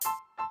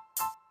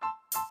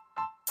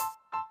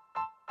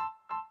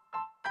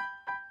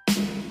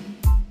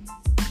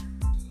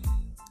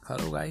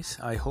Hello, guys.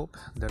 I hope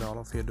that all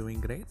of you are doing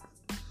great.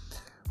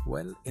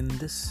 Well, in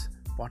this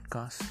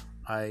podcast,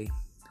 I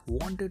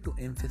wanted to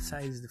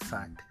emphasize the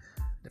fact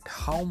that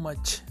how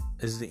much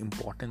is the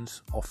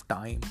importance of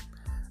time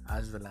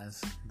as well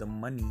as the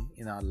money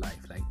in our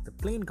life, like the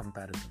plain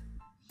comparison.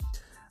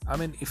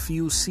 If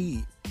you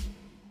see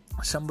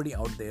somebody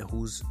out there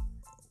who's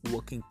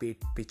working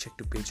paycheck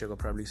to paycheck, or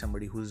probably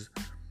somebody who's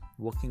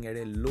working at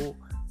a low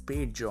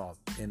paid job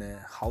in a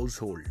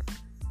household,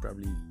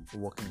 probably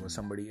working for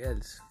somebody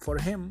else. For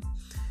him,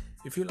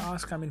 if you'll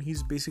ask,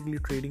 he's basically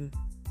trading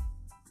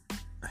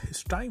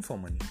his time for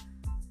money.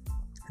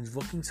 He's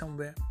working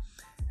somewhere,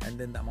 and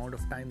then the amount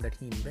of time that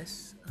he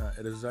invests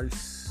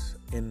results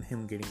in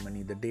him getting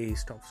money. The day he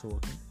stops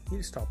working,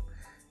 he'll stop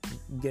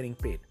getting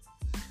paid.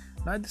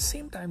 Now, at the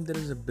same time, there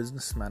is a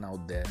businessman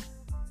out there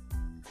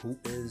who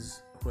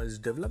has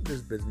developed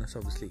this business.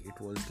 Obviously, it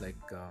was like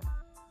a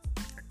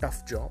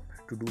tough job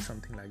to do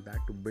something like that,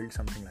 to build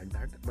something like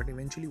that, but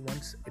eventually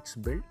once it's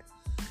built,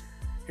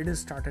 it has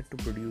started to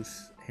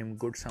produce him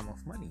good sum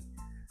of money.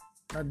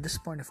 Now at this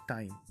point of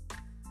time,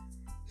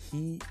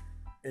 he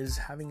is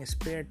having a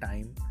spare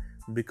time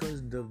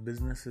because the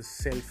business is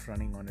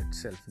self-running on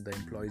itself. The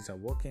employees are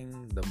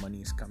working, the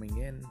money is coming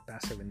in,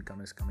 passive income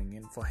is coming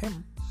in for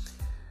him.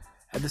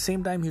 At the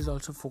same time, he's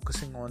also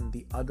focusing on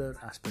the other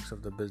aspects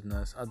of the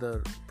business,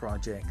 other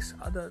projects,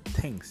 other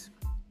things.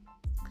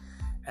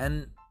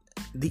 And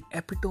the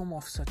epitome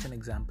of such an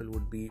example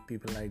would be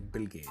people like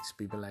Bill Gates,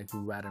 people like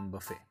Warren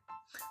Buffett.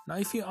 Now,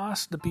 if you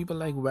ask the people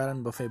like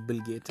Warren Buffett, Bill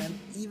Gates, and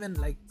even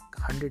like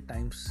 100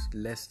 times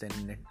less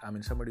than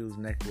somebody whose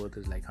net worth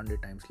is like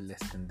 100 times less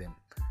than them,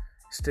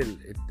 still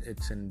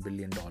it's in $1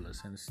 billion,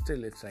 and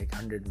still it's like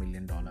 $100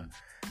 million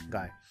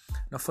guy.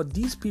 Now, for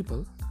these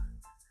people,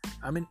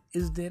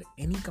 is there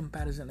any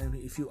comparison?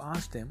 If you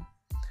ask them,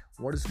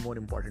 what is more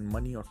important,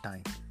 money or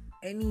time?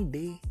 Any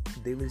day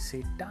they will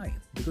say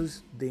time,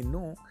 because they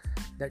know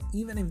that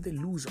even if they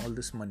lose all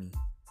this money,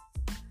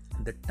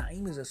 the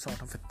time is a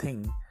sort of a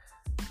thing.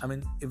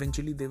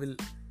 Eventually they will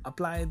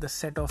apply the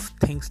set of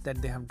things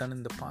that they have done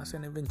in the past,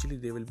 and eventually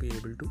they will be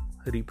able to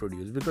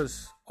reproduce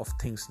because of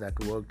things that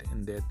worked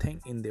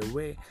in their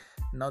way.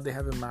 Now they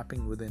have a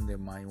mapping within their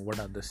mind, what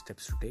are the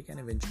steps to take, and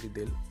eventually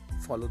they'll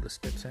follow the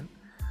steps and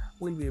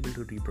will be able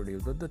to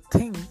reproduce. But the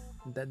thing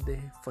that they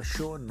for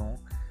sure know,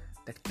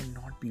 that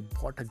cannot be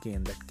bought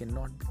again, that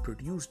cannot be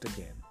produced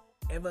again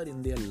ever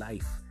in their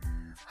life,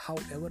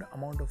 however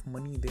amount of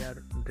money they are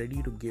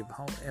ready to give,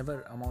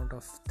 however amount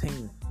of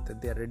thing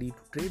that they are ready to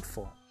trade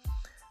for,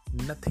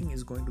 nothing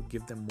is going to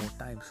give them more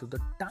time. So the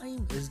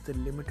time is the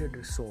limited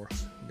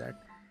resource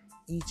that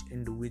each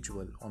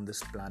individual on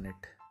this planet,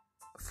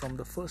 from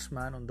the first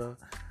man on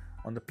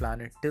the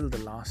planet till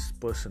the last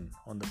person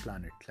on the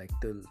planet, like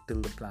till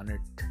the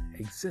planet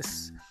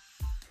exists,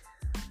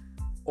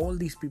 all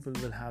these people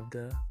will have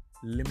the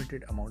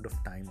limited amount of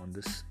time on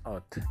this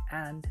earth,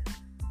 and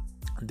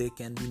there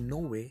can be no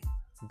way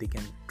they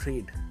can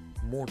trade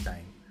more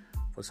time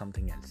for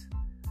something else.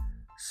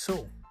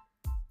 So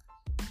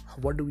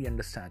what do we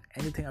understand?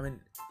 Anything,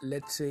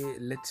 let's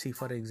see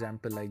for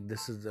example, like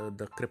this is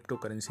the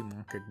cryptocurrency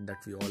market that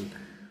we all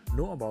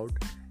know about,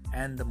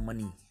 and the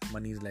money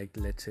is like,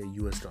 let's say,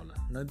 US dollar.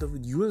 Now the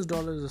US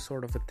dollar is a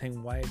sort of a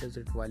thing. Why does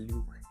it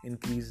value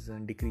increases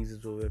and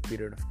decreases over a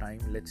period of time?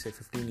 Let's say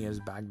 15 years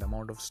back, the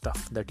amount of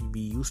stuff that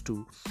we used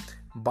to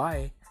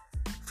buy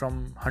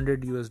from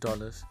 100 US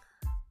dollars,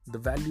 the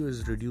value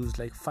is reduced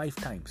like 5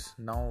 times.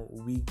 Now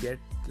we get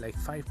like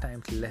 5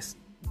 times less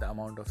the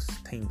amount of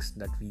things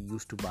that we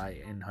used to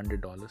buy in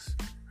 $100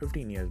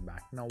 15 years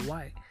back. Now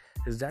why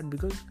is that?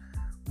 Because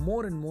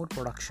more and more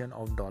production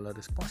of dollar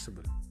is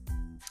possible.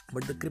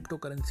 But the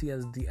cryptocurrency,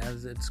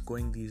 as it's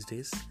going these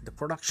days, the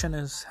production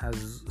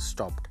has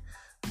stopped.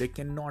 There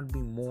cannot be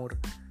more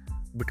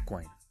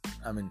Bitcoin.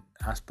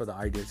 As per the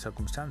ideal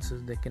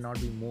circumstances, there cannot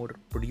be more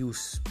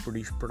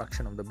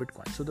production of the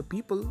Bitcoin. So the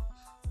people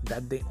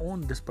that they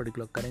own this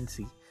particular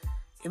currency,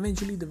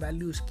 eventually the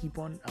value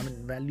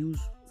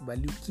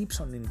keeps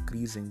on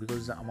increasing,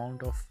 because the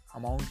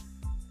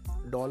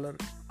dollar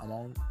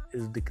amount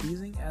is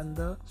decreasing and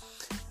the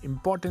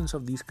importance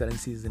of these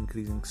currencies is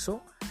increasing.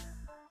 So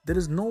there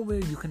is no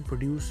way you can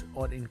produce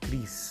or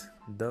increase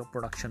the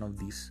production of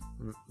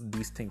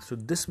these things. So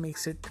this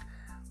makes it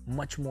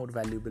much more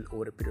valuable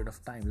over a period of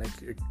time.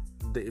 Like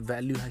the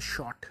value has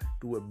shot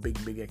to a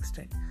big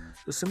extent.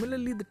 So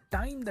similarly, the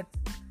time that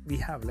we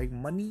have, like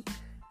money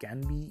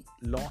can be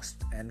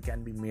lost and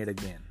can be made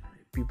again.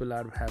 People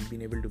have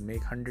been able to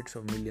make hundreds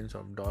of millions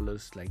of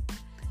dollars like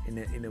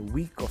in a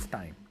week of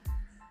time.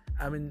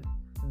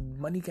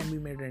 Money can be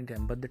made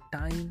anytime, but the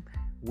time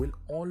will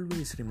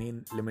always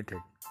remain limited.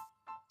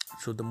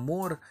 So the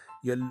more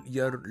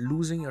you're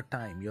losing your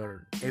time,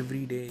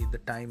 every day the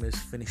time is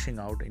finishing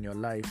out in your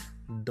life,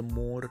 the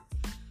more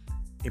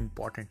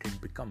important it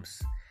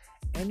becomes.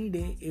 Any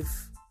day,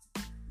 if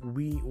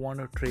we want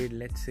to trade,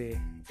 let's say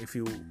if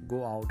you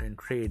go out and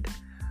trade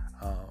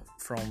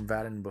from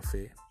Warren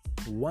Buffett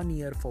 1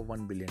 year for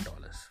 $1 billion,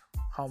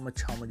 how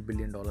much $1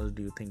 billion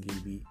do you think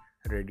he'll be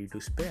ready to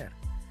spare?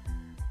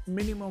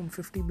 minimum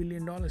 $50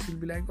 billion. You'll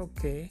be like,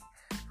 okay,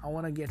 I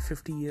want to get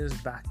 50 years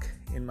back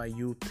in my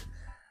youth.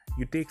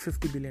 You take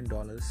 $50 billion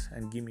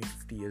and give me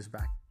 50 years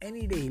back.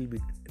 Any day he'll be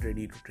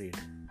ready to trade.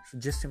 So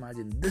just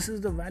imagine, this is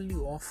the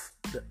value of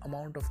the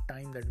amount of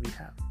time that we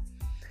have.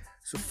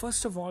 So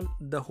first of all,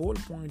 the whole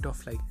point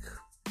of like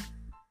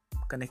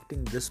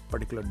connecting this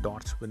particular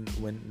dots when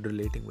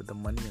relating with the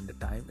money and the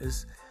time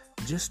is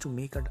just to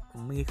make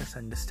us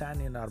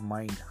understand in our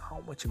mind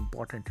how much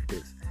important it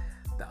is,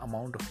 the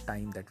amount of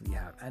time that we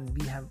have. And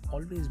we have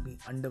always been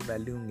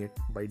undervaluing it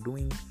by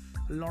doing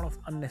a lot of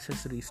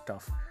unnecessary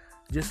stuff,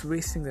 just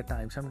wasting the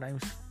time,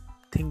 sometimes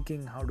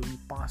thinking how do we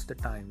pass the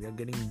time. We are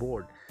getting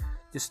bored,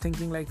 just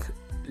thinking like,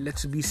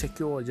 let's be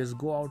secure, just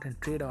go out and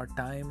trade our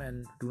time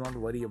and do not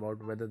worry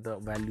about whether the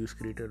value is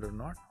created or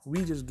not.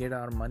 We just get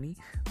our money,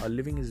 our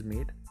living is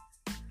made,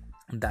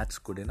 that's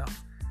good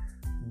enough.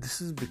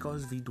 This is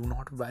because we do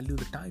not value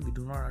the time. We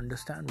do not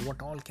understand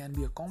what all can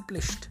be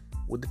accomplished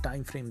with the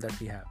time frame that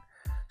we have.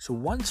 So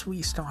once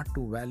we start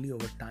to value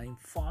our time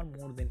far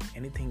more than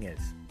anything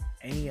else,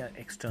 any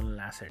external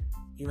asset,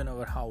 even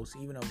our house,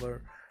 even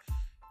our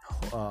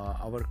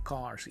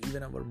cars,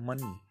 even our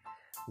money,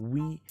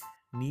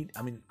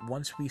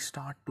 once we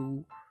start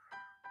to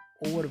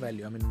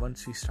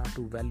once we start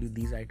to value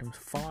these items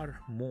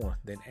far more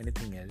than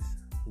anything else,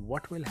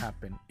 what will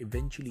happen?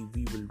 Eventually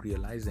we will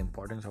realize the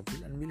importance of it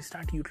and we'll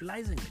start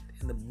utilizing it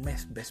in the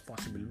best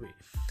possible way.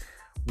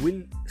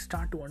 We'll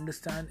start to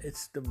understand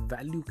it's the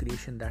value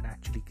creation that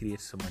actually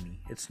creates the money.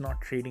 It's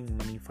not trading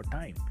money for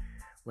time.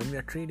 When we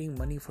are trading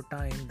money for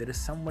time, there is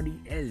somebody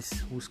else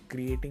who's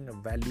creating a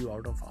value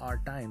out of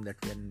our time that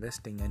we are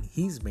investing, and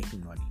he's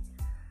making money.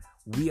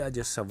 We are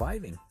just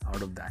surviving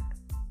out of that.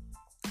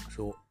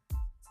 So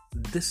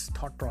this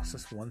thought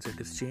process, once it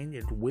is changed,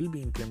 it will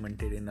be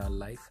implemented in our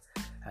life,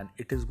 and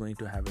it is going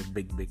to have a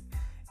big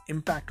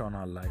impact on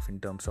our life in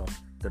terms of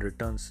the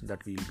returns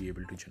that we'll be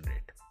able to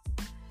generate.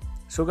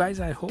 So guys,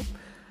 I hope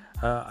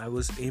I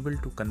was able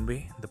to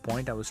convey the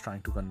point I was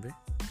trying to convey.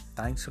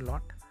 Thanks a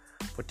lot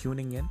for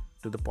tuning in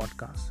to the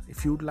podcast.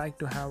 If you'd like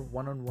to have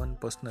one-on-one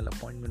personal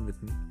appointment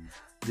with me,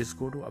 just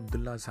go to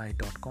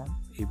abdullahzahid.com,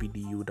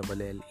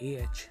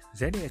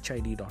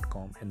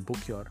 abdullahzahid.com, and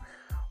book your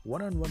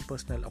one-on-one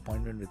personal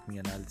appointment with me,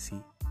 and I'll see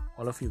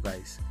all of you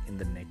guys in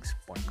the next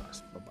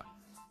podcast. Bye-bye.